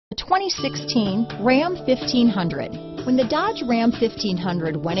2016 Ram 1500. When the Dodge Ram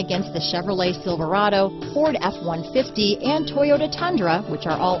 1500 went against the Chevrolet Silverado, Ford F-150, and Toyota Tundra, which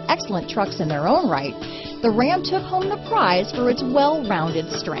are all excellent trucks in their own right, the Ram took home the prize for its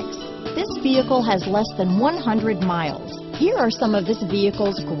well-rounded strengths. This vehicle has less than 100 miles. Here are some of this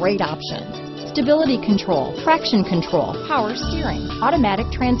vehicle's great options: stability control, traction control, power steering,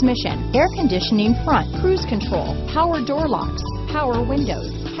 automatic transmission, air conditioning front, cruise control, power door locks, power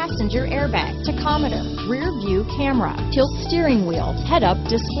windows, passenger airbag, tachometer, rear view camera, tilt steering wheel, head-up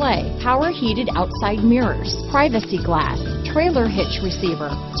display, power heated outside mirrors, privacy glass, trailer hitch receiver,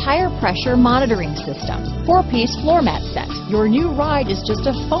 tire pressure monitoring system, 4-piece floor mat set. Your new ride is just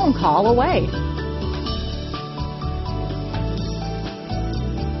a phone call away.